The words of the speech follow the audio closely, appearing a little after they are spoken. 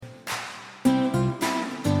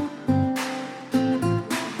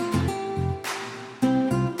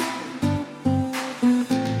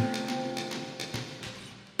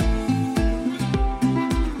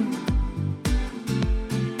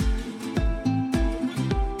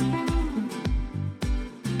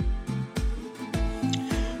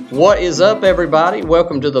What is up, everybody?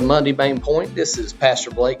 Welcome to the Monday Main Point. This is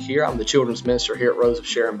Pastor Blake here. I'm the children's minister here at Rose of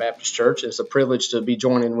Sharon Baptist Church. It's a privilege to be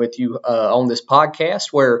joining with you on this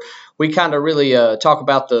podcast where we kind of really talk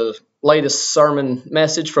about the latest sermon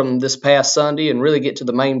message from this past Sunday and really get to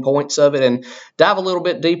the main points of it and dive a little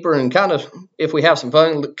bit deeper and kind of, if we have some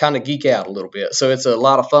fun, kind of geek out a little bit. So it's a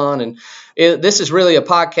lot of fun. And this is really a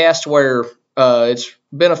podcast where it's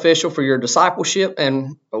beneficial for your discipleship,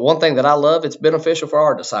 and one thing that I love, it's beneficial for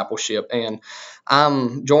our discipleship. And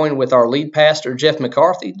I'm joined with our lead pastor, Jeff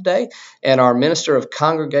McCarthy, today, and our minister of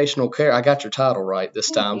congregational care. I got your title right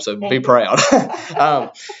this time, so be proud.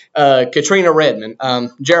 Katrina Redmond.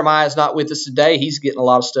 Jeremiah is not with us today. He's getting a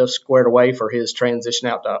lot of stuff squared away for his transition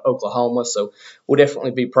out to Oklahoma, so we'll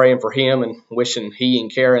definitely be praying for him and wishing he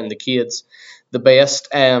and Kara and the kids the best.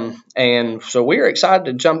 And so we're excited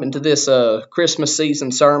to jump into this Christmas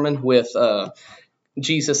season sermon with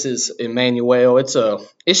Jesus is Emmanuel.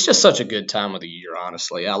 It's just such a good time of the year,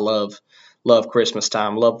 honestly. I love Christmas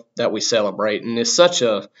time, love that we celebrate, and it's such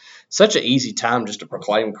a easy time just to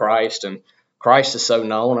proclaim Christ, and Christ is so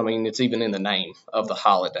known. I mean, it's even in the name of the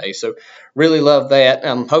holiday. So really love that.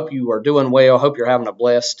 Hope you are doing well. Hope you're having a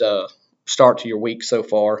blessed start to your week so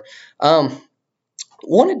far.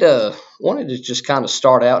 Wanted to just kind of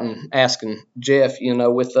start out and asking Jeff,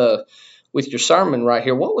 with your sermon right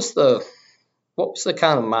here, what was the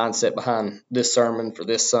kind of mindset behind this sermon for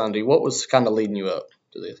this Sunday? What was kind of leading you up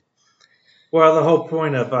to this? Well, the whole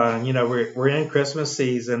point of we're in Christmas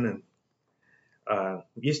season, and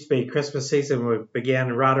used to be Christmas season. We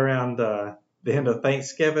began right around the end of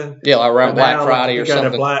Thanksgiving. Yeah, around Black Friday or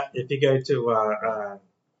something. If you go to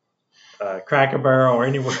Cracker Barrel or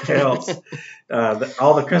anywhere else,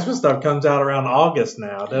 all the Christmas stuff comes out around August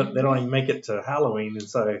now. They don't even make it to Halloween, and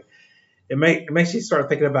so it makes you start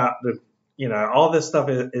thinking about all this stuff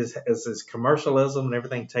is commercialism and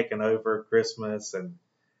everything taking over Christmas, and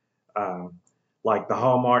like the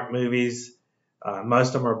Hallmark movies, most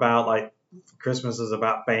of them are about, like, Christmas is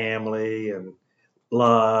about family and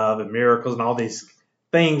love and miracles and all these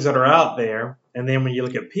things that are out there. And then when you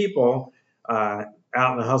look at people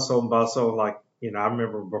out in the hustle and bustle, like, I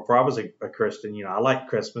remember before I was a Christian, I liked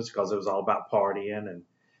Christmas because it was all about partying and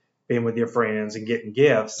being with your friends and getting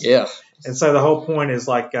gifts. Yeah. And so the whole point is,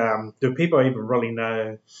 like, do people even really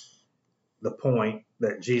know the point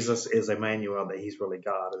that Jesus is Emmanuel, that he's really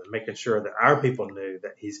God, and making sure that our people knew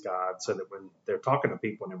that he's God, so that when they're talking to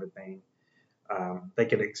people and everything, they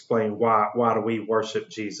can explain why do we worship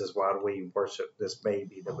Jesus? Why do we worship this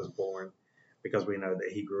baby that was born? Because we know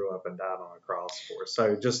that he grew up and died on a cross for us.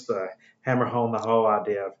 So just to hammer home the whole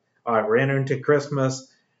idea of, all right, we're entering into Christmas.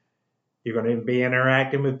 You're going to be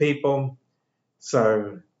interacting with people.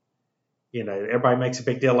 So, everybody makes a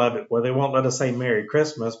big deal of it. Well, they won't let us say Merry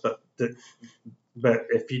Christmas, but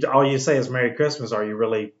if all you say is Merry Christmas, are you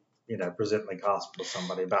really, presenting the gospel to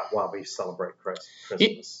somebody about why we celebrate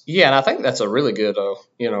Christmas? Yeah, and I think that's a really good,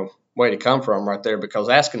 way to come from right there, because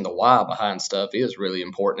asking the why behind stuff is really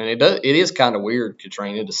important. And it is kind of weird,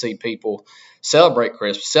 Katrina, to see people celebrate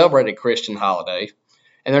Christmas, celebrate a Christian holiday,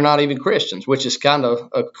 and they're not even Christians, which is kind of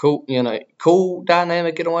a cool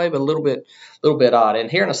dynamic in a way, but a little bit odd. And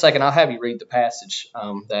here in a second, I'll have you read the passage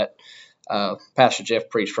that Pastor Jeff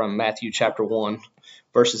preached from Matthew chapter 1,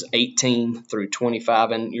 verses 18 through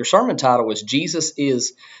 25. And your sermon title was Jesus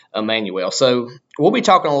is Emmanuel. So we'll be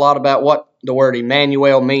talking a lot about what the word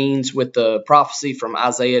Emmanuel means with the prophecy from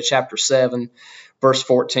Isaiah chapter 7, verse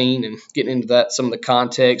 14, and getting into that, some of the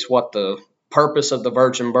context, what the purpose of the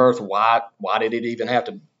virgin birth, why did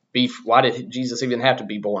Jesus even have to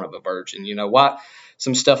be born of a virgin, why,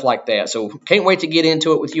 some stuff like that. So can't wait to get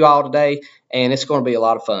into it with you all today, and it's going to be a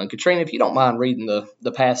lot of fun. Katrina, if you don't mind reading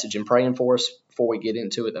the passage and praying for us before we get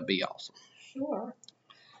into it, that'd be awesome. Sure.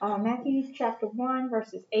 Matthew chapter 1,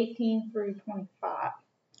 verses 18 through 25.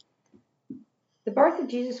 The birth of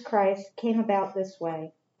Jesus Christ came about this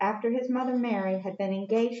way. After his mother Mary had been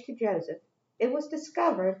engaged to Joseph, it was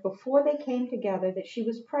discovered before they came together that she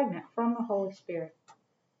was pregnant from the Holy Spirit.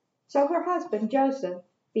 So her husband Joseph,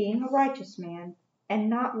 being a righteous man and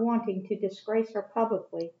not wanting to disgrace her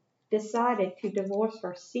publicly, decided to divorce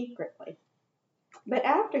her secretly. But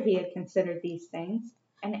after he had considered these things,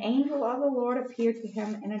 an angel of the Lord appeared to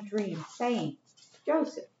him in a dream, saying,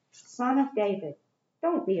 Joseph, son of David,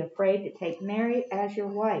 don't be afraid to take Mary as your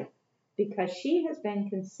wife, because she has been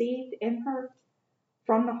conceived in her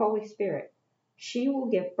from the Holy Spirit. She will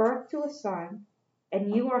give birth to a son,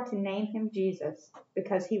 and you are to name him Jesus,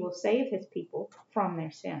 because he will save his people from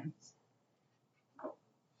their sins.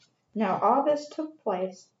 Now all this took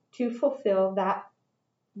place to fulfill that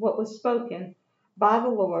what was spoken by the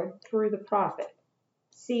Lord through the prophet.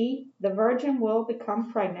 See, the virgin will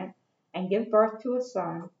become pregnant and give birth to a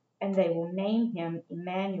son, and they will name him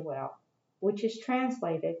Emmanuel, which is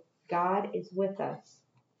translated, God is with us.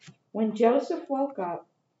 When Joseph woke up,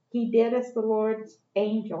 he did as the Lord's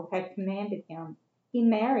angel had commanded him. He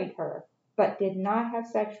married her, but did not have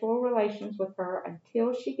sexual relations with her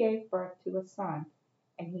until she gave birth to a son,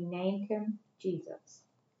 and he named him Jesus.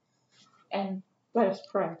 And let us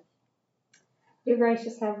pray. Dear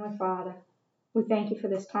gracious Heavenly Father, we thank you for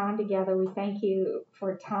this time together. We thank you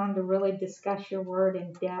for a time to really discuss your word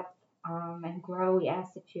in depth and grow. We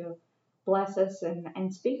ask that you bless us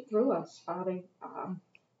and speak through us, Father.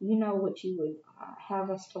 You know what you would have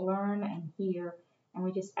us to learn and hear. And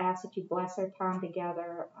we just ask that you bless our time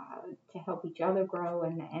together to help each other grow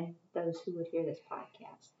and those who would hear this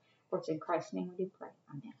podcast. For it's in Christ's name we do pray.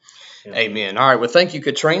 Amen. Amen. All right. Well, thank you,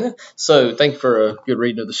 Katrina. So thank you for a good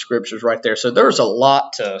reading of the scriptures right there. So there's a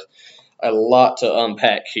lot to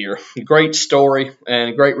unpack here. Great story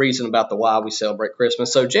and a great reason about the why we celebrate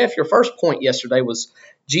Christmas. So, Jeff, your first point yesterday was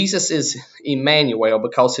Jesus is Emmanuel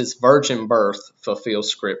because his virgin birth fulfills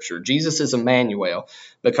Scripture. Jesus is Emmanuel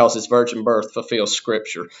because his virgin birth fulfills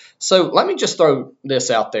Scripture. So let me just throw this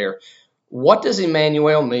out there. What does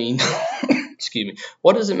Emmanuel mean? Excuse me.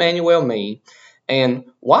 What does Emmanuel mean? And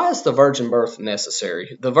why is the virgin birth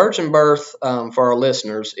necessary? The virgin birth, for our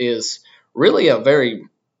listeners, is really a very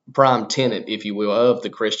prime tenet, if you will, of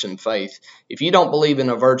the Christian faith. If you don't believe in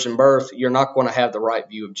a virgin birth, you're not going to have the right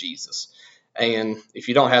view of Jesus. And if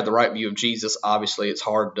you don't have the right view of Jesus, obviously it's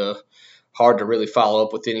hard to really follow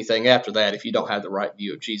up with anything after that if you don't have the right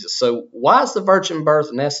view of Jesus. So why is the virgin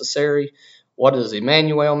birth necessary? What does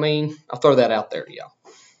Emmanuel mean? I'll throw that out there to y'all.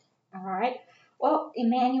 All right. Well,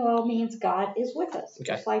 Emmanuel means God is with us,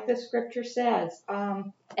 just like the scripture says.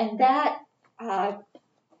 And that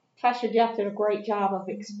Pastor Jeff did a great job of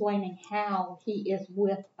explaining how he is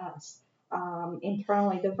with us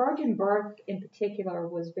internally. The virgin birth in particular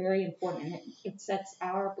was very important. It sets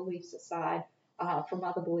our beliefs aside from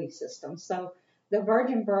other belief systems. So the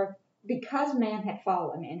virgin birth, because man had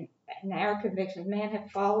fallen, and in our convictions, man had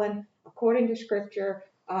fallen according to scripture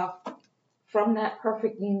from that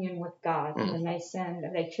perfect union with God when they sinned.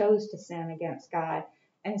 They chose to sin against God.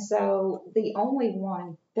 And so the only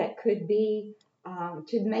one that could be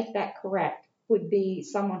to make that correct would be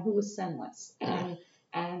someone who was sinless.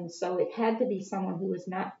 And so it had to be someone who was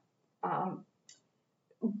not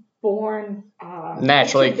born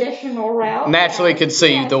naturally, traditional route. Naturally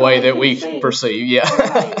conceived the way that we perceive. Yeah.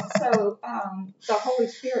 Right. So the Holy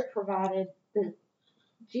Spirit provided the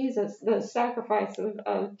sacrifice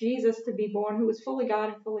of Jesus to be born, who was fully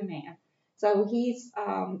God and fully man. So he's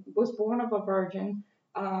was born of a virgin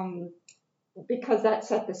because that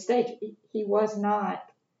set the stage. He was not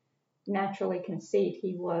naturally conceived.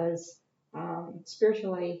 He was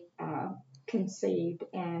spiritually conceived,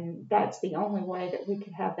 and that's the only way that we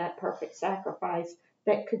could have that perfect sacrifice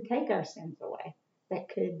that could take our sins away, that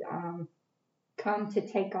could come to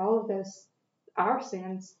take all of those, our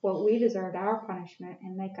sins, what we deserved, our punishment,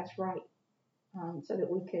 and make us right, so that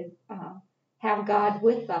we could have God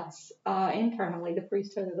with us internally, the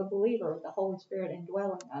priesthood of the believer, the Holy Spirit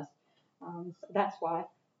indwelling us. So that's why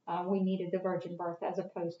we needed the virgin birth as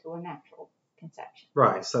opposed to a natural conception.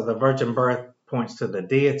 Right. So the virgin birth points to the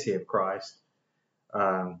deity of Christ.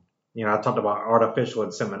 I talked about artificial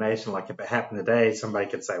insemination. Like if it happened today, somebody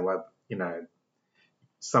could say, well,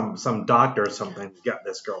 some doctor or something got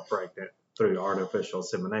this girl pregnant through artificial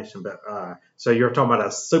insemination. But so you're talking about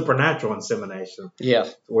a supernatural insemination. Yeah.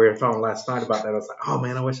 We were talking last night about that. I was like, oh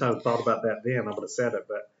man, I wish I had thought about that then. I would have said it.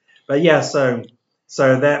 But yeah, so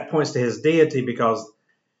that points to his deity because,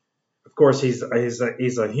 of course, he's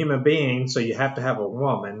a human being. So you have to have a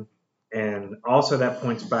woman, and also that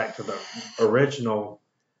points back to the original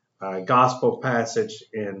gospel passage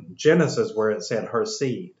in Genesis where it said her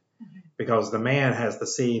seed, because the man has the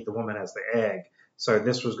seed, the woman has the egg. So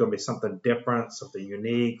this was going to be something different, something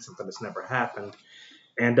unique, something that's never happened.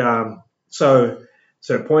 And so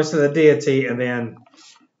it points to the deity, and then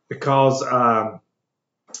because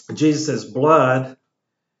Jesus' blood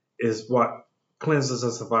is what cleanses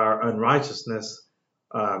us of our unrighteousness,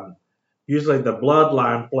 usually the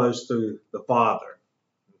bloodline flows through the Father,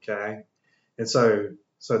 okay? And so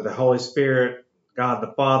the Holy Spirit, God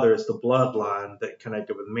the Father, is the bloodline that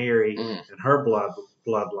connected with Mary and her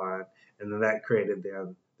bloodline, and then that created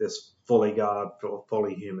then this fully God,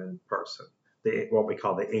 fully human person, what we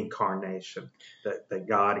call the incarnation, that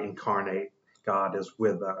God incarnate, God is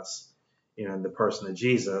with us, in the person of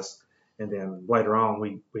Jesus. And then later on,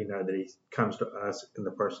 we know that he comes to us in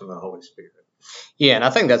the person of the Holy Spirit. Yeah, and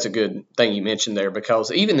I think that's a good thing you mentioned there,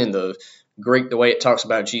 because even in the Greek, the way it talks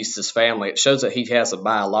about Jesus' family, it shows that he has a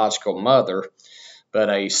biological mother, but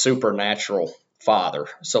a supernatural father.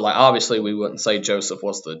 So, like, obviously, we wouldn't say Joseph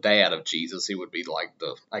was the dad of Jesus. He would be like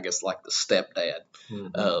the stepdad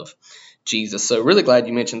of Jesus. So, really glad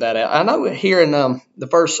you mentioned that. I know here in the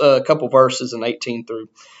first couple verses in 18 through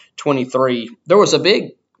 23, there was a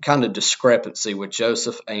big kind of discrepancy with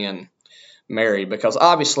Joseph and Mary, because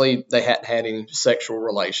obviously they hadn't had any sexual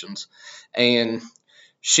relations, and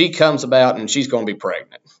she comes about and she's going to be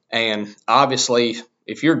pregnant. And obviously,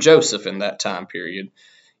 if you're Joseph in that time period,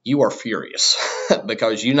 you are furious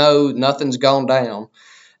because you know nothing's gone down,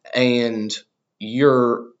 and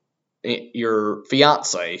your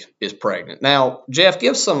fiance is pregnant. Now, Jeff,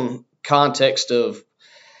 give some context of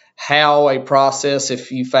how a process,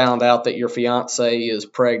 if you found out that your fiance is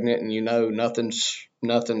pregnant and you know nothing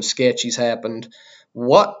sketchy's happened,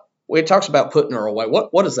 it talks about putting her away.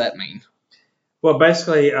 What does that mean? Well,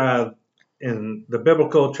 basically, in the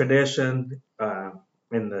biblical tradition,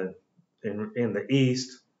 in the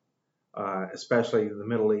East, especially in the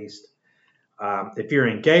Middle East, if you're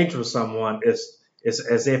engaged with someone, it's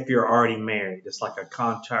as if you're already married. It's like a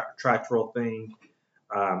contractual thing.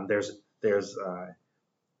 There's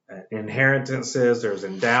inheritances, there's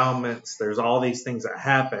endowments, there's all these things that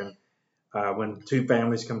happen when two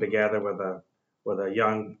families come together with a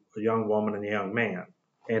young woman and a young man.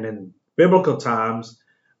 And in biblical times,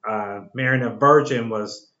 marrying a virgin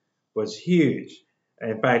was huge.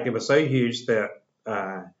 In fact, it was so huge that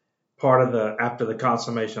after the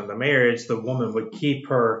consummation of the marriage, the woman would keep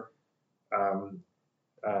her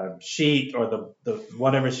sheet or the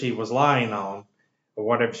whatever she was lying on or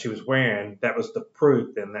whatever she was wearing. That was the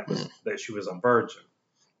proof then that she was a virgin.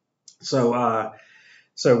 So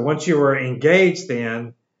once you were engaged,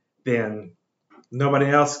 then nobody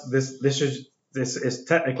else. This is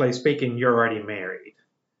technically speaking, you're already married.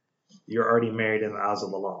 You're already married in the eyes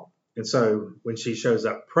of the law. And so when she shows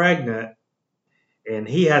up pregnant and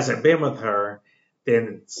he hasn't been with her,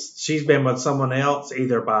 then she's been with someone else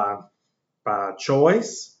either by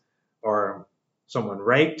choice or someone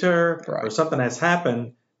raped her or something has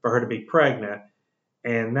happened for her to be pregnant.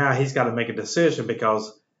 And now he's got to make a decision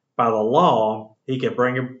because by the law, he could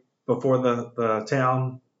bring her before the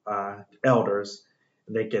town elders,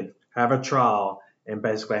 and they could have a trial and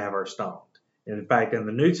basically have her stoned. And in fact, in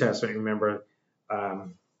the New Testament, remember,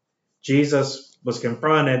 Jesus was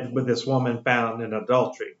confronted with this woman found in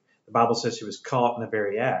adultery. The Bible says she was caught in the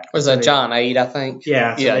very act. Was that John 8, I think?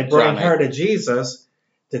 Yeah, so they bring her to Jesus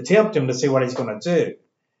to tempt him to see what he's going to do.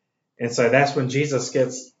 And so that's when Jesus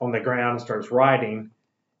gets on the ground and starts writing,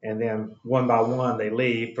 and then one by one they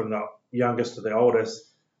leave from the youngest to the oldest,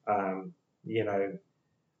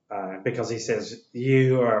 because he says,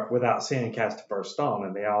 you are without sin, cast the first stone,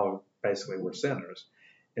 and they all basically were sinners.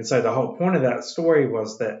 And so the whole point of that story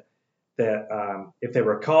was that if they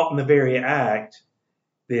were caught in the very act,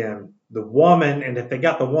 then the woman, and if they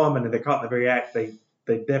got the woman and they're caught in the very act, they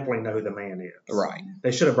definitely know who the man is. Right.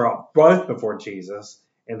 They should have brought both before Jesus,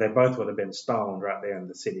 and they both would have been stoned right there in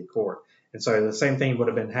the city court. And so the same thing would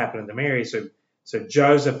have been happening to Mary. So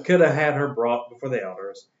Joseph could have had her brought before the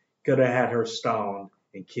elders, could have had her stoned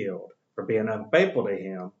and killed for being unfaithful to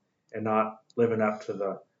him and not living up to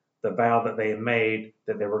the vow that they had made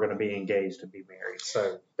that they were going to be engaged to be married.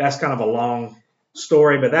 So that's kind of a long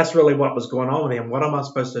story, but that's really what was going on with him. What am I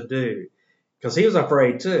supposed to do? Because he was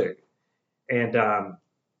afraid too. And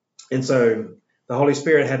so the Holy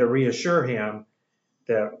Spirit had to reassure him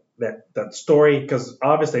that story, because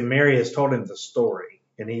obviously Mary has told him the story,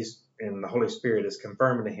 and the Holy Spirit is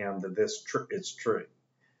confirming to him that it's true,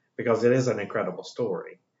 because it is an incredible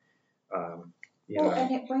story.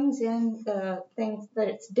 And it brings in the things that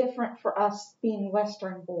it's different for us being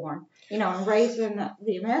Western born, and raised in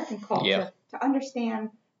the American culture to understand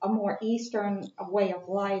a more Eastern way of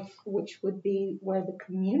life, which would be where the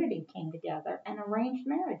community came together and arranged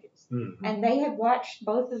marriages. Mm-hmm. And they had watched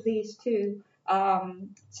both of these two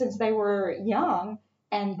since they were young,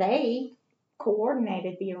 and they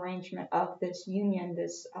coordinated the arrangement of this union,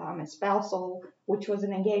 this espousal, which was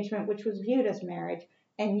an engagement, which was viewed as marriage.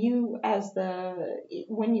 And you,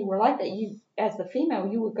 when you were like that, you, as the female,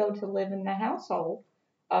 you would go to live in the household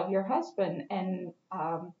of your husband. And,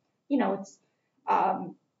 it's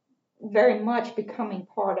very much becoming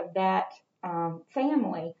part of that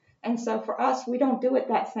family. And so for us, we don't do it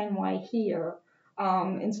that same way here.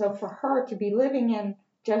 And so for her to be living in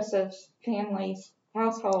Joseph's family's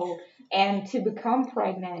household and to become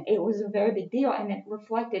pregnant, it was a very big deal, and it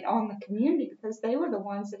reflected on the community because they were the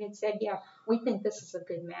ones that had said, yeah, we think this is a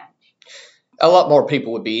good match. A lot more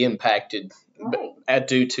people would be impacted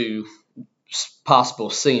due to possible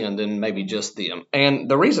sin than maybe just them. And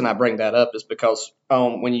the reason I bring that up is because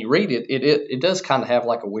when you read it, it does kind of have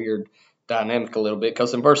like a weird dynamic a little bit,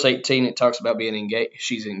 because in verse 18 it talks about being engaged.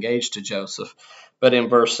 She's engaged to Joseph, but in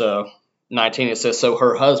verse 19 it says, so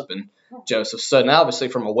her husband Joseph. So now obviously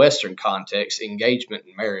from a Western context, engagement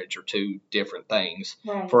and marriage are two different things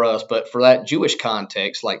for us, but for that Jewish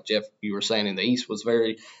context, like Jeff, you were saying in the East, was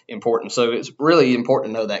very important. So it's really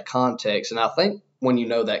important to know that context. And I think when you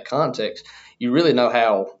know that context, you really know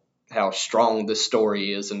how strong this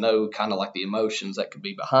story is and know kind of like the emotions that could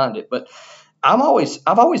be behind it. But I've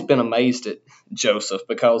always been amazed at Joseph,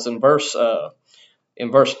 because in verse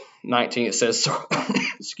 19 it says, so,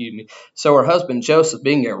 excuse me, so her husband Joseph,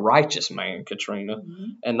 being a righteous man, Katrina,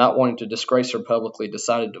 and not wanting to disgrace her publicly,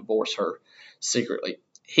 decided to divorce her secretly.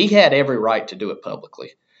 He had every right to do it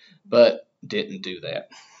publicly, but didn't do that.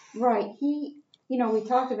 Right. We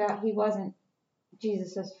talked about he wasn't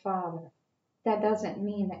Jesus' father. That doesn't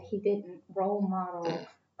mean that he didn't role model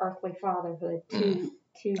earthly fatherhood to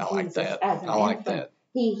I like Jesus that. as an I like infant. that.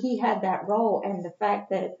 He had that role, and the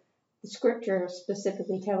fact that the scriptures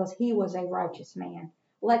specifically tell us he was a righteous man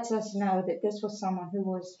lets us know that this was someone who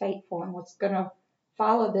was faithful and was going to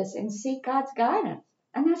follow this and seek God's guidance.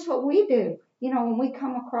 And that's what we do. When we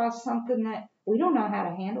come across something that we don't know how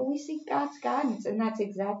to handle, we seek God's guidance, and that's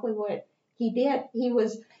exactly what he did. He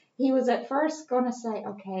was at first going to say,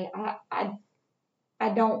 okay, I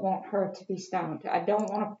don't want her to be stoned. I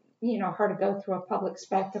don't want her to go through a public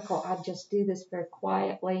spectacle. I just do this very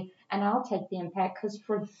quietly, and I'll take the impact, because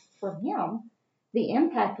for him, the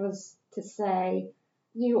impact was to say,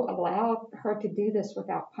 you allowed her to do this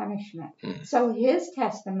without punishment. So his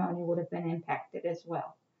testimony would have been impacted as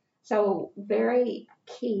well. So very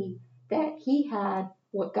key that he had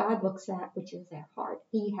what God looks at, which is their heart.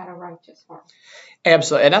 He had a righteous heart.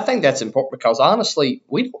 Absolutely. And I think that's important, because honestly,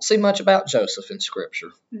 we don't see much about Joseph in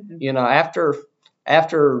Scripture.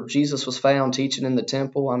 After Jesus was found teaching in the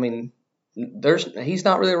temple, I mean, he's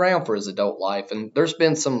not really around for his adult life. And there's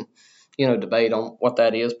been some, debate on what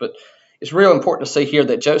that is. But it's real important to see here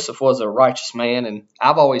that Joseph was a righteous man. And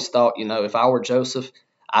I've always thought, if I were Joseph,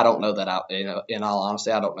 I don't know that in all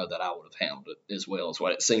honesty, I don't know that I would have handled it as well as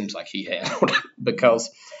what it seems like he handled it,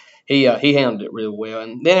 because he handled it real well.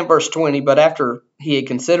 And then in verse 20, but after he had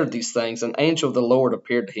considered these things, an angel of the Lord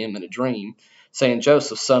appeared to him in a dream, saying,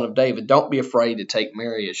 Joseph, son of David, don't be afraid to take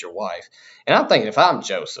Mary as your wife. And I'm thinking, if I'm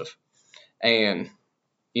Joseph, and,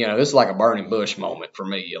 this is like a burning bush moment for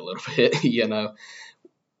me a little bit,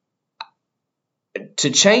 to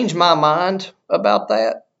change my mind about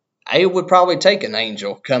that, it would probably take an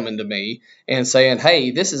angel coming to me and saying,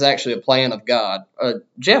 hey, this is actually a plan of God.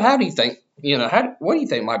 Jeff, how do you think, what do you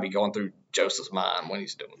think might be going through Joseph's mind when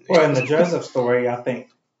he's doing this? Well, in the Joseph story, I think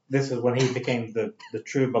this is when he became the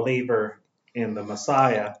true believer in the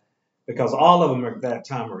Messiah, because all of them at that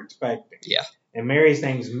time were expecting. Yeah. And Mary's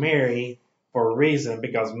name's Mary for a reason,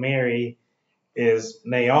 because Mary is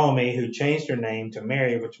Naomi, who changed her name to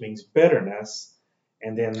Mary, which means bitterness.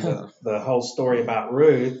 And then the whole story about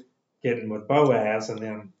Ruth getting with Boaz, and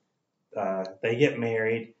then they get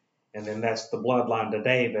married, and then that's the bloodline to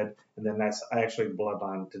David, and then that's actually the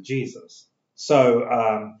bloodline to Jesus.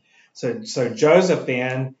 So Joseph,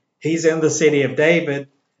 then, he's in the city of David,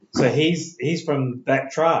 so he's from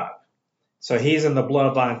that tribe. So he's in the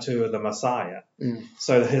bloodline to the Messiah.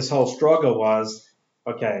 So his whole struggle was,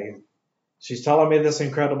 okay, she's telling me this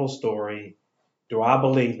incredible story. Do I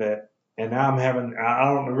believe it? And now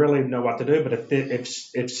I don't really know what to do. But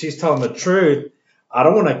if she's telling the truth, I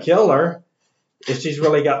don't want to kill her if she's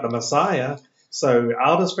really got the Messiah. So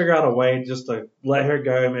I'll just figure out a way just to let her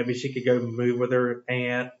go. Maybe she could go move with her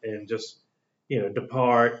aunt and just,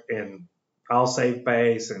 depart, and I'll save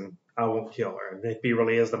face and I won't kill her. And if he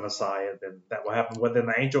really is the Messiah, then that will happen. Well, then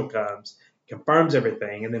the angel comes, confirms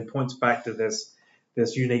everything, and then points back to this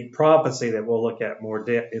unique prophecy that we'll look at more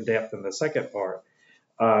in depth in the second part.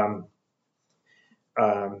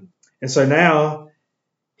 And so now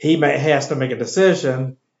he has to make a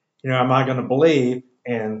decision. Am I going to believe?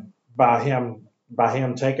 And by him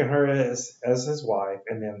taking her as his wife,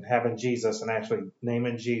 and then having Jesus and actually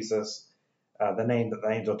naming Jesus the name that the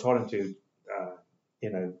angel taught him to,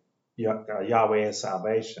 Yahweh is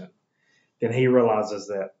salvation, then he realizes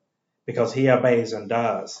that because he obeys and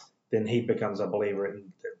does, then he becomes a believer,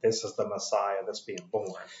 and this is the Messiah that's being born.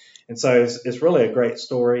 And so it's really a great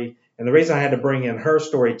story. And the reason I had to bring in her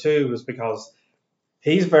story too was because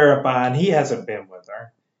he's verifying he hasn't been with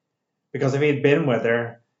her. Because if he had been with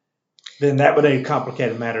her, then that would have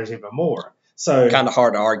complicated matters even more. So kind of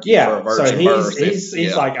hard to argue for a virgin birth.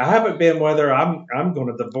 He's like, I haven't been with her. I'm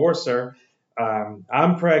going to divorce her.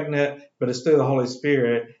 I'm pregnant, but it's through the Holy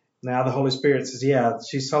Spirit. Now the Holy Spirit says, yeah,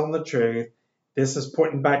 she's telling the truth. This is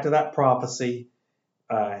pointing back to that prophecy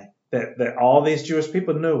that all these Jewish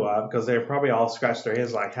people knew of, because they probably all scratched their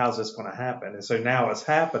heads like, how's this going to happen? And so now it's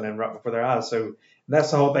happening right before their eyes. So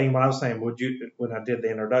that's the whole thing. When I was saying, when I did the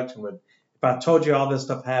introduction, if I told you all this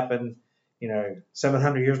stuff happened,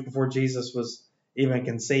 700 years before Jesus was even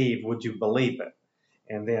conceived, would you believe it?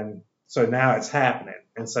 And then, so now it's happening.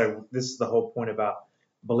 And so this is the whole point about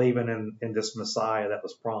believing in this Messiah that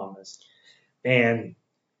was promised. And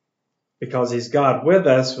because he's God with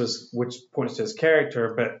us, which points to his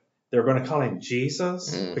character, but they're going to call him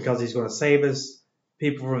Jesus because he's going to save his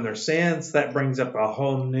people from their sins. That brings up a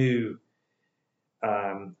whole new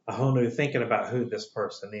thinking about who this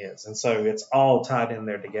person is. And so it's all tied in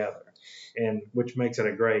there together, and which makes it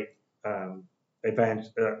a great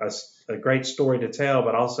a great story to tell,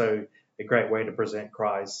 but also a great way to present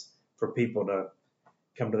Christ for people to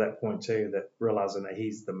come to that point too, that realizing that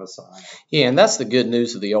he's the Messiah. Yeah, and that's the good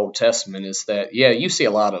news of the Old Testament is that, yeah, you see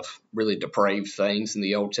a lot of really depraved things in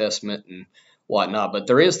the Old Testament and whatnot, but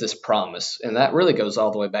there is this promise, and that really goes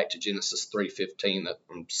all the way back to Genesis 3:15, that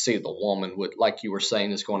see the woman would, like you were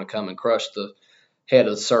saying, is going to come and crush the head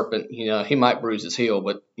of the serpent. He might bruise his heel,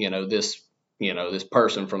 but this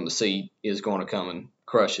person from the seed is going to come and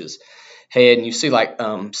crush his head. And you see, like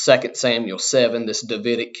 2 Samuel 7, this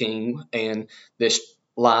Davidic king and this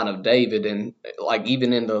line of David, and like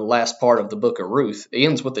even in the last part of the book of Ruth, it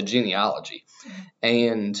ends with a genealogy.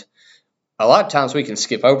 And a lot of times we can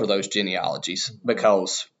skip over those genealogies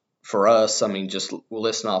because for us, just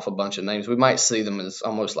listing off a bunch of names, we might see them as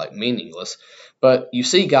almost like meaningless. But you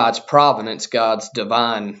see God's providence, God's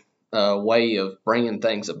divine way of bringing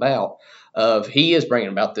things about. He is bringing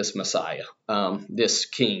about this Messiah, this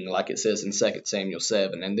king, like it says in 2 Samuel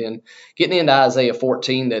 7. And then getting into Isaiah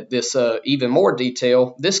 14, that this even more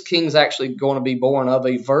detail, this king's actually going to be born of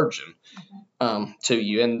a virgin to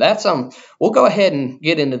you. And that's we'll go ahead and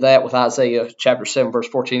get into that with Isaiah chapter 7, verse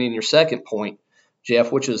 14 in your second point,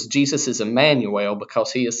 Jeff, which is Jesus is Emmanuel,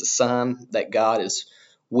 because he is the sign that God is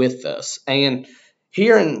with us. And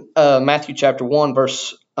here in Matthew chapter 1,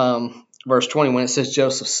 verse 20, when it says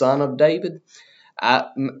Joseph, son of David,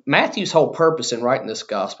 Matthew's whole purpose in writing this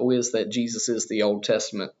gospel is that Jesus is the Old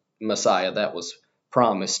Testament Messiah that was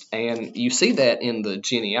promised. And you see that in the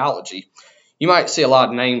genealogy. You might see a lot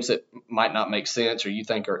of names that might not make sense or you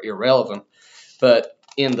think are irrelevant, but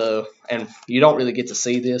and you don't really get to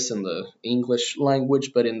see this in the English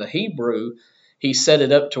language, but in the Hebrew, he set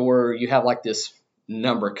it up to where you have like this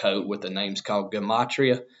number code with the names called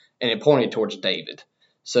gematria, and it pointed towards David.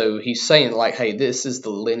 So he's saying like, hey, this is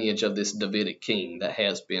the lineage of this Davidic king that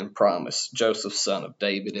has been promised. Joseph, son of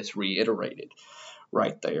David, is reiterated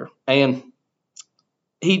right there. And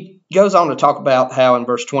he goes on to talk about how in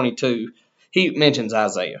verse 22, he mentions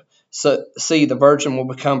Isaiah. So, see, the virgin will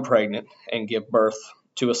become pregnant and give birth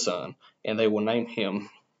to a son, and they will name him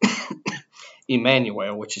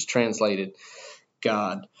Emmanuel, which is translated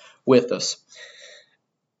God with us.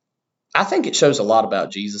 I think it shows a lot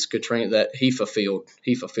about Jesus, Katrina, that he fulfilled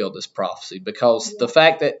this prophecy, because the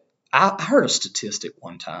fact that I heard a statistic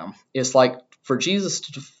one time, it's like for Jesus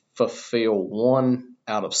to fulfill 1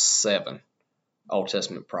 out of 7 Old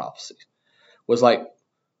Testament prophecies was like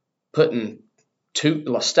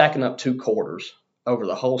stacking up 2 quarters over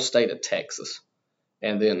the whole state of Texas,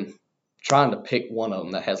 and then trying to pick one of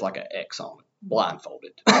them that has like an X on it,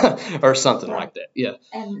 blindfolded, or something like that. Yeah.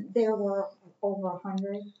 And there were over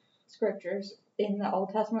 100 scriptures in the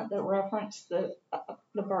Old Testament that reference the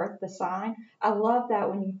birth, the sign. I love that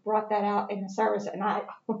when you brought that out in the service, and I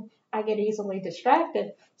get easily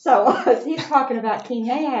distracted. So he's talking about King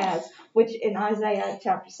Ahaz, which in Isaiah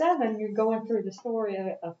chapter 7, you're going through the story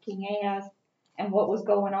of King Ahaz and what was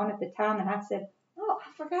going on at the time. And I said, oh,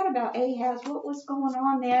 I forgot about Ahaz. What was going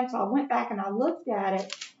on there? So I went back and I looked at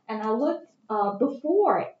it, and I looked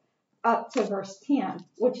before it up to verse 10,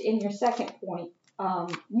 which in your second point,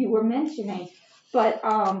 you were mentioning. But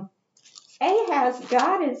Ahaz,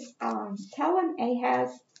 God is telling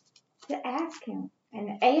Ahaz to ask him,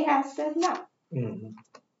 and Ahaz said no. Mm-hmm.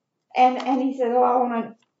 And he said, "Oh,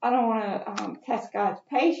 I don't want to test God's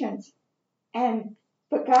patience."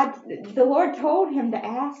 But the Lord told him to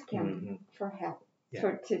ask him for help,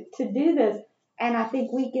 to do this. And I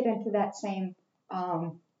think we get into that same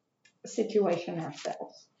situation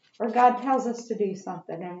ourselves, where God tells us to do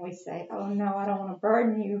something, and we say, "Oh no, I don't want to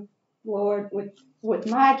burden you, Lord, with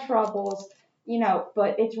my troubles,"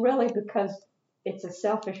 But it's really because it's a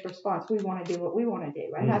selfish response. We want to do what we want to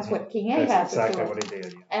do. And that's Mhm. what King Ahaz That's exactly was doing. what he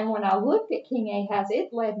did. Yeah. And when I looked at King Ahaz,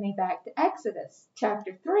 it led me back to Exodus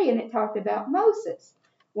chapter 3, and it talked about Moses.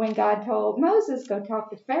 When God told Moses, go talk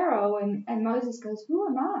to Pharaoh, and Moses goes, who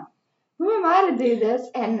am I? Who am I to do this?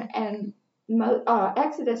 And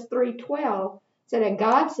Exodus 3:12 said, and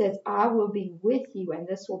God says, I will be with you, and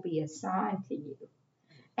this will be a sign to you.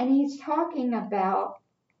 And he's talking about,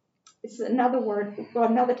 it's another word, well,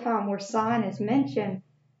 another time where sign is mentioned,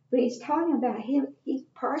 but he's talking about him. He's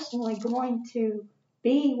personally going to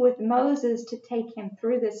be with Moses to take him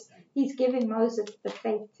through this. He's giving Moses the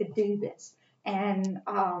faith to do this. And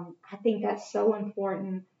I think that's so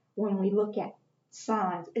important when we look at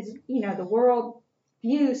signs. Is, the world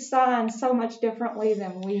views signs so much differently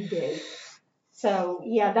than we do. So,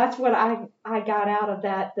 yeah, that's what I got out of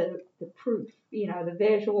that, the proof, the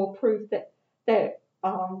visual proof that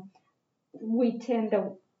we tend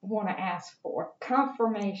to want to ask for.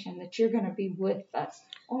 Confirmation that you're going to be with us.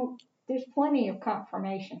 Oh, there's plenty of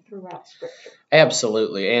confirmation throughout Scripture.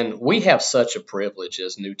 Absolutely. And we have such a privilege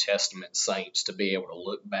as New Testament saints to be able to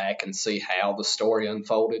look back and see how the story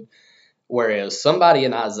unfolded. Whereas somebody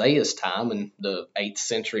in Isaiah's time in the 8th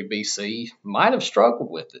century BC might have struggled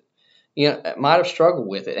with it.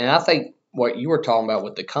 And I think what you were talking about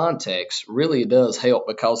with the context really does help,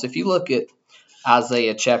 because if you look at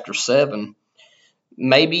Isaiah chapter 7,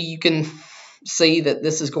 maybe you can see that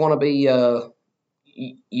this is going to be,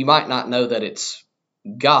 you might not know that it's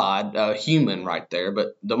God, a human right there,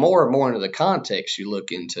 but the more and more into the context you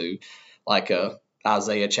look into, like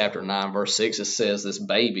Isaiah chapter 9, verse 6, it says this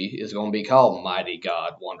baby is going to be called Mighty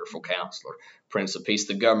God, Wonderful Counselor, Prince of Peace.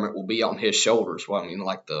 The government will be on his shoulders. Well, I mean,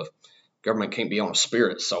 like the government can't be on a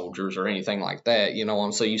spirit soldiers or anything like that,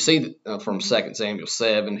 So you see from 2 Samuel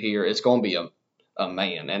 7 here, it's going to be a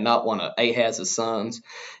man and not one of Ahaz's sons.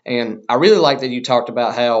 And I really like that you talked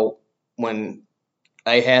about how when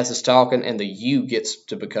Ahaz is talking and the you gets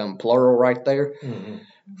to become plural right there. Mm-hmm.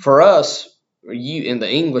 For us, you in the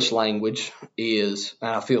English language is,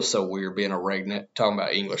 and I feel so weird being a regnant talking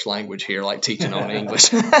about English language here, like teaching on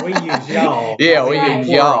English. We use y'all. Yeah, we use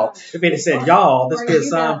y'all. If it said y'all, this be a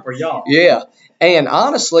sign for y'all. Yeah. And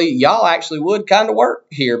honestly, y'all actually would kind of work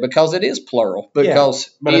here because it is plural. Because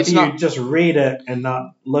but it's if you not just read it and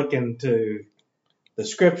not look into the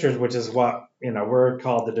scriptures, which is what we're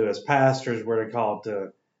called to do as pastors, we're called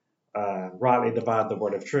to rightly divide the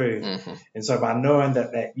word of truth. Mm-hmm. And so by knowing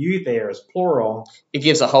that you there is plural, it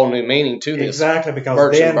gives a whole new meaning to this. Exactly,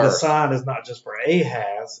 because then the sign is not just for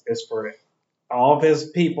Ahaz, it's for all of his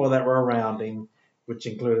people that were around him, which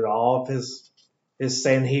included all of his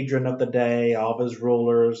Sanhedrin of the day, all of his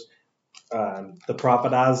rulers, the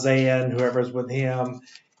prophet Isaiah and whoever's with him.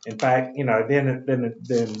 In fact,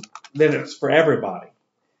 then it's for everybody.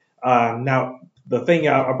 Now, the thing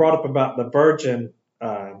I brought up about the virgin,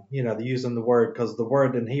 using the word, because the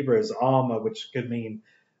word in Hebrew is Alma, which could mean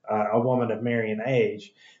a woman of marrying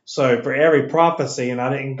age. So for every prophecy, and I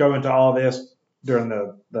didn't go into all this during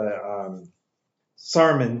the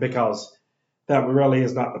sermon because that really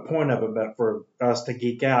is not the point of it, but for us to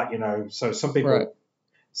geek out, So some people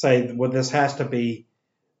say, well, this has to be,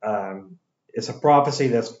 it's a prophecy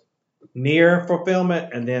that's near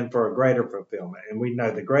fulfillment and then for a greater fulfillment. And we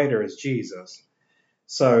know the greater is Jesus.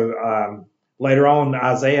 So later on,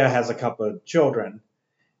 Isaiah has a couple of children,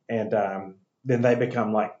 and then they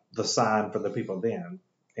become like the sign for the people then.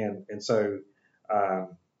 And so,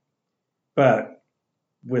 but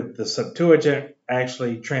with the Septuagint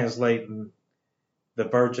actually translating the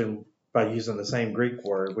virgin by using the same Greek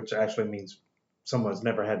word, which actually means someone's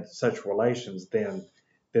never had such relations, then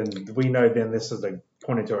we know then this is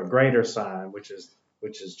pointing to a greater sign, which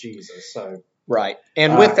is Jesus. So right,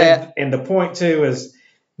 and with that, and the point too is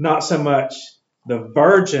not so much the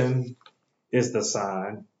virgin is the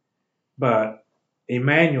sign, but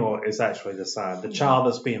Emmanuel is actually the sign. The child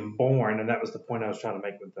is being born, and that was the point I was trying to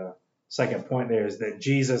make with the second point there, is that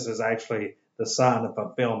Jesus is actually the sign of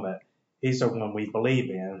fulfillment. He's the one we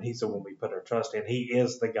believe in. He's the one we put our trust in. He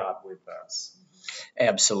is the God with us.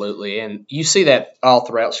 Absolutely. And you see that all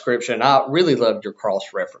throughout Scripture. And I really loved your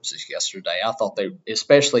cross references yesterday. I thought they,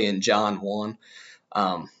 especially in John 1,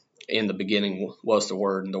 in the beginning was the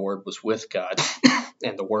Word, and the Word was with God,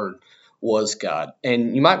 and the Word was God.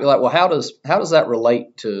 And you might be like, well, how does that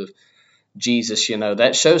relate to Jesus?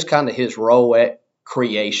 That shows kind of his role at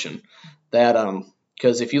creation. That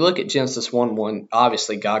because if you look at Genesis 1:1,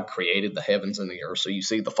 obviously God created the heavens and the earth, so you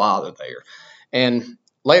see the Father there. And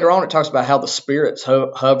later on, it talks about how the Spirit's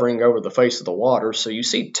hovering over the face of the waters, so you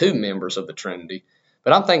see two members of the Trinity,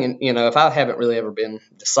 But I'm thinking, if I haven't really ever been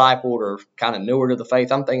discipled or kind of newer to the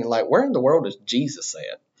faith, I'm thinking like, where in the world is Jesus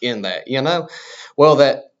at in that, Well,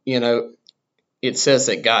 that, it says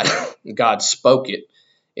that God spoke it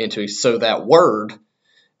into, so that word,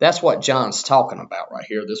 that's what John's talking about right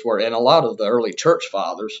here, this word. And a lot of the early church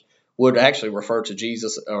fathers would actually refer to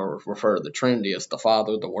Jesus or refer to the Trinity as the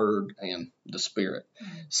Father, the Word, and the Spirit.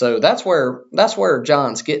 So that's where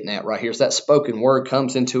John's getting at right here, is that spoken word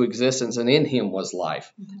comes into existence, and in him was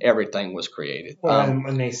life. Everything was created. Well,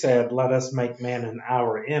 when they said, let us make man in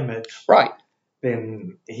our image, right.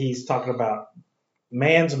 Then he's talking about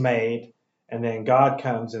man's made, and then God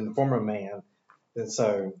comes in the form of man. And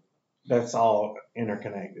so that's all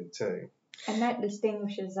interconnected too. And that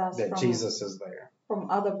distinguishes us that Jesus is there. From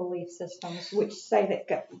other belief systems which say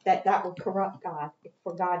that would corrupt God,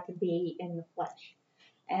 for God to be in the flesh.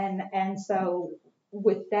 And so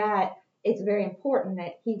with that, it's very important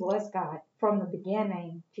that he was God. From the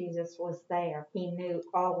beginning, Jesus was there. He knew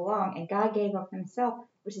all along. And God gave of himself,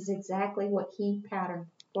 which is exactly what he patterned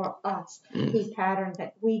for us. He patterned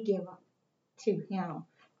that we give up to him.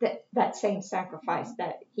 That same sacrifice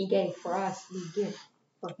that he gave for us, we give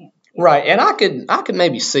for him. Right, and I could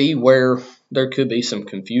maybe see where there could be some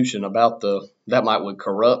confusion about that would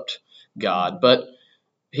corrupt God, but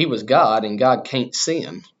he was God, and God can't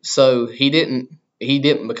sin, so he didn't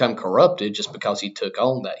become corrupted just because he took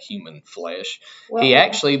on that human flesh. Well, he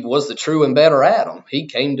actually was the true and better Adam. He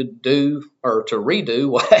came to redo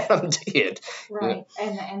what Adam did. Right,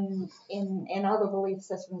 and in other belief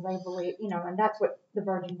systems, they believe, and that's what the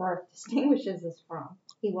virgin birth distinguishes us from.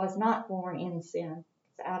 He was not born in sin.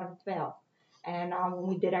 Adam fell. And when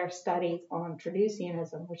we did our studies on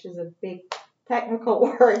traducianism, which is a big technical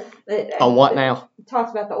word. On what now? It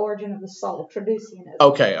talks about the origin of the soul, traducianism.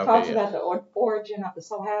 Okay. Talks about the origin of the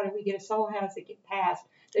soul. How did we get a soul? How does it get passed?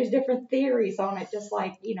 There's different theories on it, just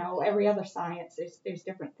like, every other science. There's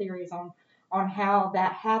different theories on how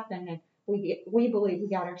that happened. And we believe we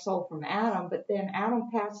got our soul from Adam, but then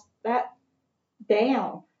Adam passed that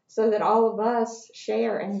down so that all of us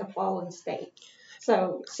share in the fallen state.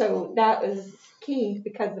 So that was key,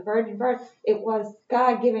 because the virgin birth, it was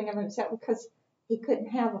God giving of himself, because he couldn't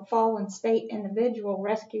have a fallen state individual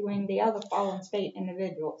rescuing the other fallen state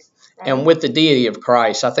individuals. Right? And with the deity of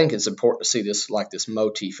Christ, I think it's important to see this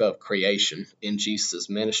motif of creation in Jesus'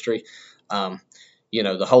 ministry. The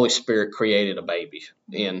Holy Spirit created a baby,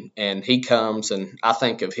 and he comes, and I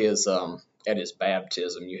think of his at his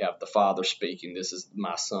baptism, you have the Father speaking, "This is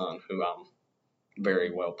my Son, who I'm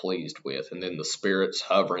very well pleased with," and then the Spirit's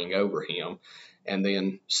hovering over him, and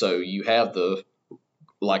then so you have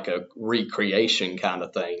like a recreation kind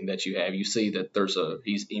of thing that you have. You see that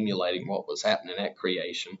he's emulating what was happening at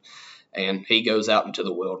creation, and he goes out into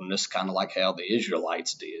the wilderness, kind of like how the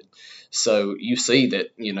Israelites did. So you see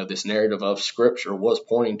that this narrative of Scripture was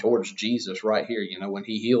pointing towards Jesus right here. When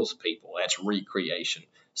he heals people, that's recreation.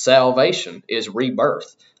 Salvation is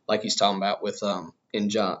rebirth, like he's talking about with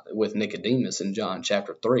Nicodemus in John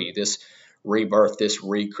chapter 3, this rebirth, this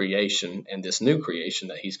recreation, and this new creation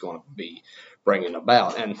that he's going to be bringing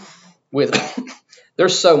about. And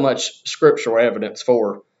there's so much scriptural evidence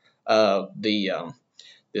for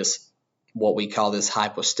this, what we call this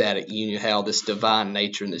hypostatic union, how this divine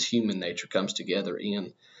nature and this human nature comes together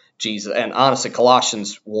in Jesus. And honestly,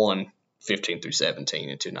 Colossians 1:15 through 17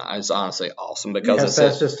 and 2:9 is honestly awesome, because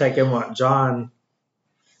that's just taking what John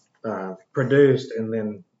produced and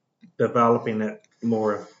then developing it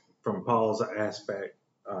more from Paul's aspect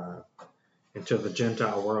into the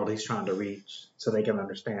Gentile world he's trying to reach, so they can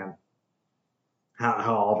understand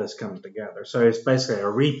how all this comes together. So it's basically a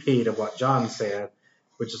repeat of what John said,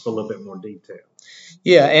 which is a little bit more detailed.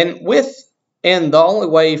 Yeah, and the only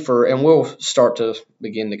way and we'll start to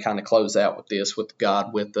begin to kind of close out with this, with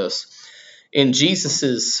God with us in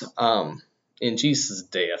Jesus's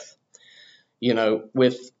death.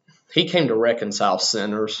 He came to reconcile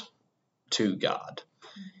sinners to God.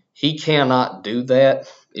 He cannot do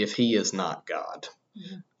that if he is not God.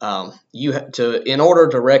 In order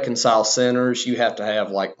to reconcile sinners, you have to have,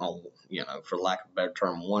 for lack of a better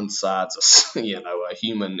term, one side's a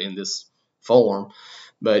human in this form,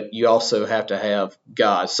 but you also have to have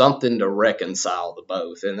God, something to reconcile the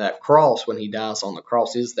both. And that cross, when he dies on the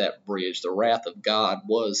cross, is that bridge. The wrath of God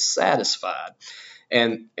was satisfied.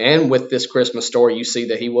 And with this Christmas story, you see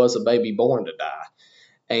that he was a baby born to die.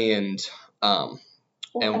 And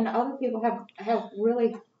other people have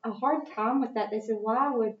really a hard time with that. They say, why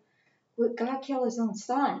would God kill his own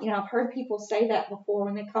son? I've heard people say that before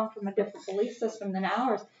when they come from a different belief system than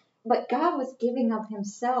ours. But God was giving of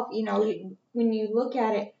himself. When you look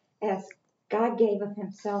at it as God gave of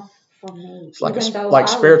himself for me. It's like even though like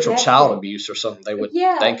I spiritual reject child it. abuse or something. They would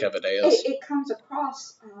Yeah, think of it as. it comes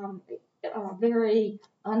across very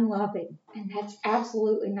unloving, and that's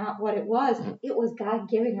absolutely not what it was. It was God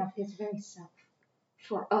giving of His very self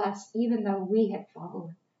for us, even though we had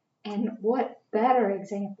fallen. And what better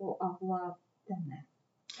example of love than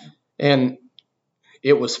that? And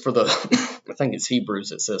it was for the, I think it's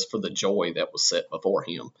Hebrews, it says, for the joy that was set before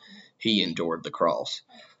Him, He endured the cross.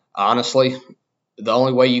 Honestly, the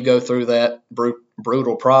only way you go through that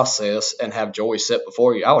brutal process and have joy set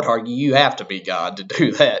before you, I would argue you have to be God to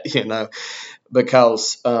do that,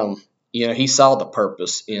 because, He saw the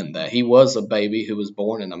purpose in that. He was a baby who was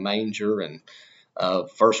born in a manger and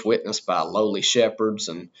first witnessed by lowly shepherds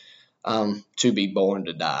and to be born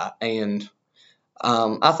to die. And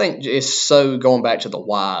I think it's so, going back to the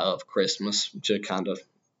why of Christmas, to kind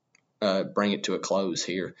of bring it to a close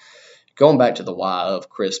here. Going back to the why of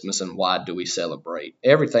Christmas and why do we celebrate,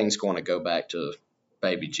 everything's going to go back to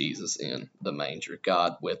baby Jesus in the manger,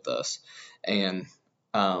 God with us. And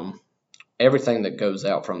everything that goes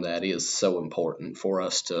out from that is so important for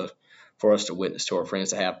us to witness to our friends,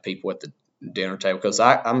 to have people at the dinner table. Because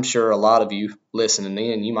I'm sure a lot of you listening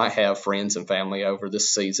in, you might have friends and family over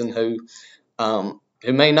this season who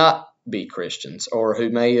may not be Christians, or who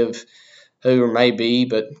may be,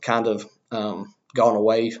 but kind of gone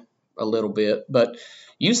away a little bit. But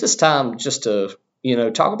use this time just to,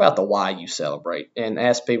 talk about the why you celebrate, and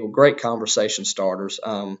ask people. Great conversation starters.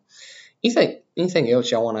 Anything else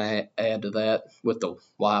y'all want to add to that with the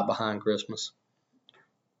why behind Christmas?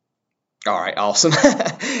 All right, awesome.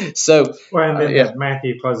 So, Well, and then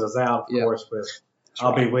Matthew closes out, of course, with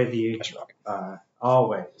 "I'll be with you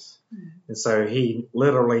always." And so he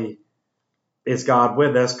literally is God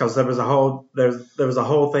with us, because there was a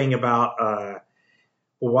whole thing about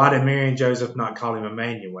well, why did Mary and Joseph not call him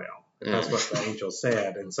Emmanuel? That's what the angel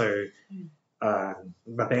said. And so,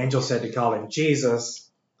 but the angel said to call him Jesus.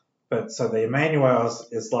 But so the Emmanuel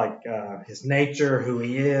is like his nature, who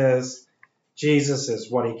he is. Jesus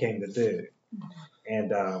is what he came to do.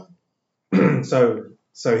 And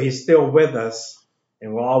so he's still with us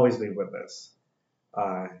and will always be with us,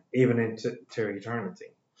 even into eternity,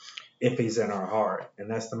 if he's in our heart. And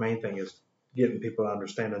that's the main thing, is getting people to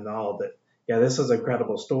understand and know that, yeah, this is an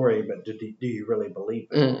incredible story, but do you really believe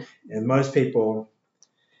it? And most people,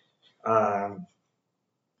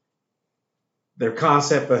 their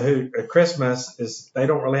concept of Christmas is they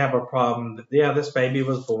don't really have a problem that, yeah, this baby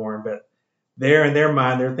was born, but there in their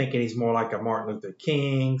mind, they're thinking he's more like a Martin Luther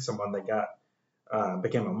King, someone that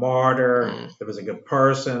became a martyr, that was a good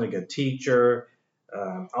person, a good teacher,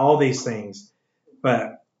 all these things.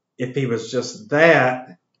 But if he was just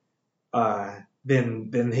that,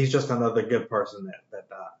 then he's just another good person that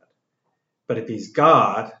died. But if he's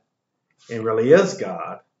God, and really is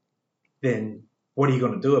God, then what are you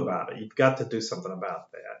going to do about it? You've got to do something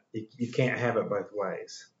about that. You can't have it both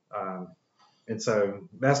ways. And so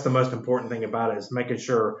that's the most important thing about it, is making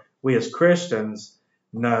sure we as Christians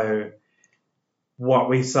know what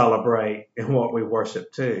we celebrate and what we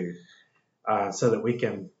worship to, so that we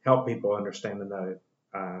can help people understand and know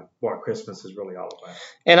what Christmas is really all about.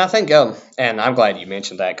 And I think, and I'm glad you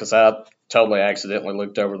mentioned that, because I totally accidentally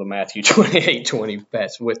looked over the Matthew 28:20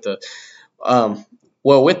 passage with the,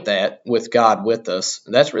 with God with us.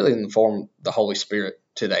 That's really in the form of the Holy Spirit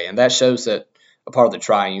today, and that shows that a part of the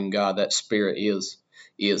triune God, that Spirit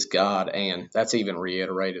is God, and that's even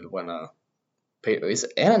reiterated when it's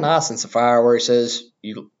Ananias and Sapphira, where he says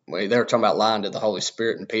they're talking about lying to the Holy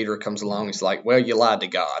Spirit, and Peter comes along. He's like, "Well, you lied to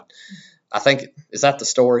God." I think, is that the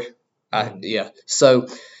story? Yeah. So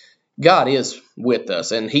God is with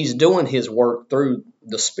us, and He's doing His work through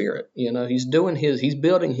the Spirit. He's building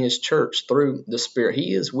His church through the Spirit.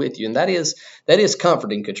 He is with you, and that is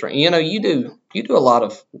comforting, Katrina. You do a lot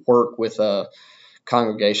of work with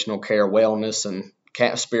congregational care, wellness, and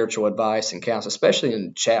spiritual advice and counsel, especially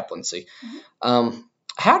in chaplaincy.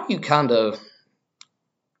 How do you kind of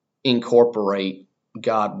incorporate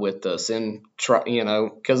God with us and try,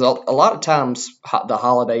 because a lot of times the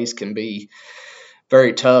holidays can be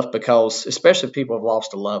very tough, because especially if people have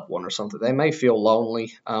lost a loved one or something, they may feel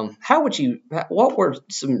lonely. What would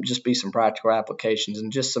some practical applications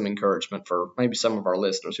and just some encouragement for maybe some of our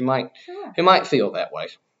listeners who might feel that way?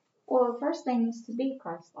 Well, the first thing is to be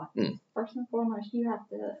Christ-like. First and foremost, you have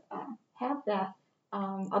to have that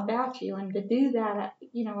about you, and to do that,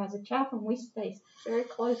 as a chaplain, we stay very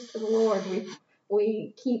close to the Lord.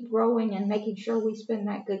 We keep growing and making sure we spend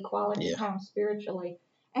that good quality time spiritually.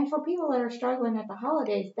 And for people that are struggling at the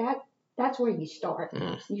holidays, that's where you start.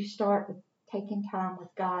 You start with taking time with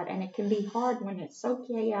God, and it can be hard when it's so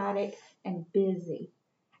chaotic and busy.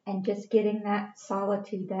 and just getting that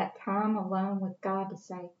solitude, that time alone with God to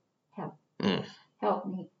say, help, help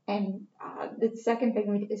me. And the second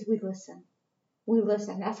thing is we listen. We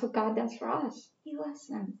listen. That's what God does for us. He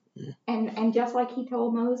listens. And just like he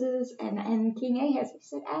told Moses and King Ahaz, he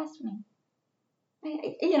said, ask me.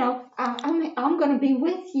 I'm going to be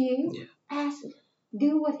with you. Yeah. Ask,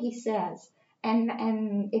 do what he says.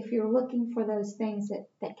 And if you're looking for those things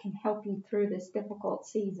that can help you through this difficult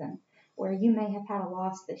season, where you may have had a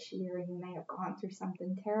loss this year, you may have gone through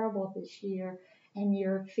something terrible this year, and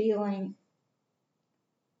you're feeling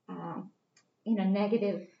in a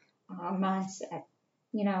negative mindset,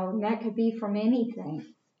 and that could be from anything,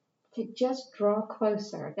 to just draw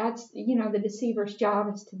closer. That's, the deceiver's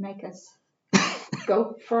job is to make us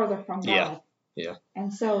go further from God. Yeah.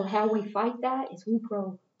 And so how we fight that is we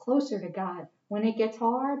grow closer to God. When it gets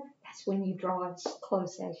hard, that's when you draw as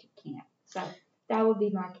close as you can. So that would be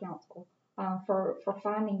my counsel for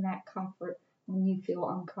finding that comfort when you feel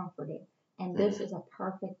uncomforted. And this is a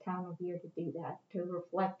perfect time of year to do that, to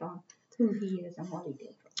reflect on who he is and what he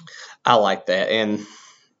did for us. I like that. And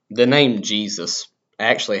the name Jesus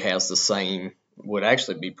actually would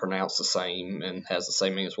actually be pronounced the same and has the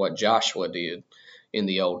same meaning as what Joshua did in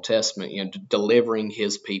the Old Testament, delivering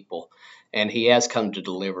his people. And he has come to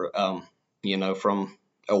deliver, from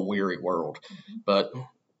a weary world. Mm-hmm. But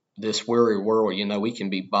this weary world, we can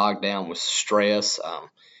be bogged down with stress.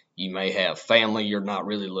 You may have family you're not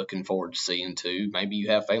really looking forward to seeing to. Maybe you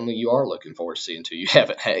have family you are looking forward to seeing to. You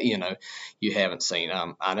haven't seen.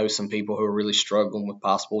 I know some people who are really struggling with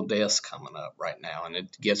possible deaths coming up right now, and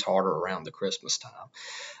it gets harder around the Christmas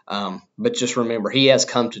time. But just remember, he has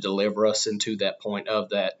come to deliver us into that point of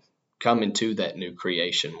that, come into that new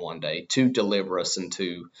creation one day, to deliver us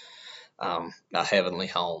into a heavenly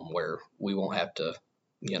home where we won't have to,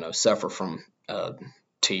 suffer from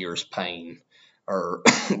tears, pain, or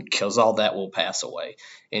because all that will pass away.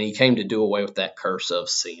 And he came to do away with that curse of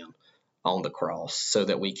sin on the cross so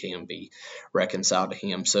that we can be reconciled to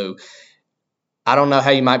him. So I don't know how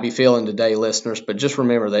you might be feeling today, listeners, but just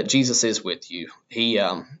remember that Jesus is with you.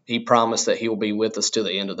 He promised that he will be with us to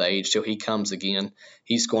the end of the age, till he comes again.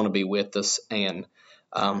 He's going to be with us, and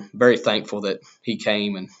very thankful that he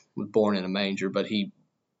came and was born in a manger, but he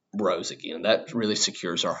rose again. That really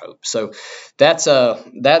secures our hope. So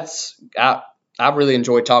I really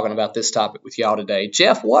enjoyed talking about this topic with y'all today.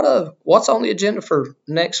 Jeff, what's on the agenda for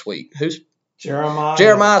next week? Who's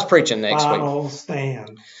Jeremiah's preaching next week? Final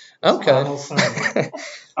stand. Okay. Final sermon.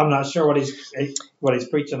 I'm not sure what he's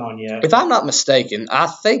preaching on yet. If I'm not mistaken, I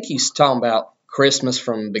think he's talking about Christmas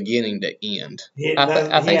from beginning to end. He had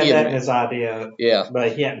that in his idea, yeah,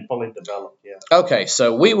 but he hadn't fully developed yet. Okay,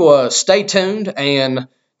 so we will stay tuned, and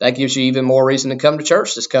that gives you even more reason to come to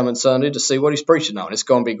church this coming Sunday to see what he's preaching on. It's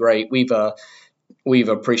going to be great. We've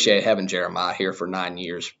appreciated having Jeremiah here for 9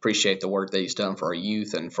 years. Appreciate the work that he's done for our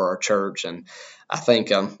youth and for our church, and I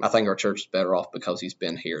think our church is better off because he's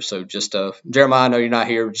been here. So just Jeremiah, I know you're not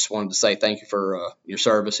here. Just wanted to say thank you for your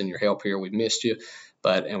service and your help here. We've missed you,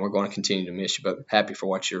 and we're going to continue to miss you, but happy for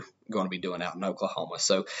what you're going to be doing out in Oklahoma.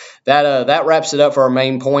 So that wraps it up for our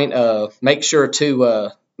main point. Make sure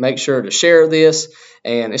to share this,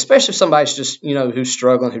 and especially if somebody's just, who's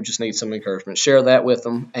struggling, who just needs some encouragement, share that with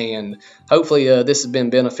them. And hopefully this has been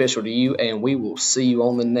beneficial to you, and we will see you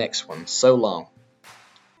on the next one. So long.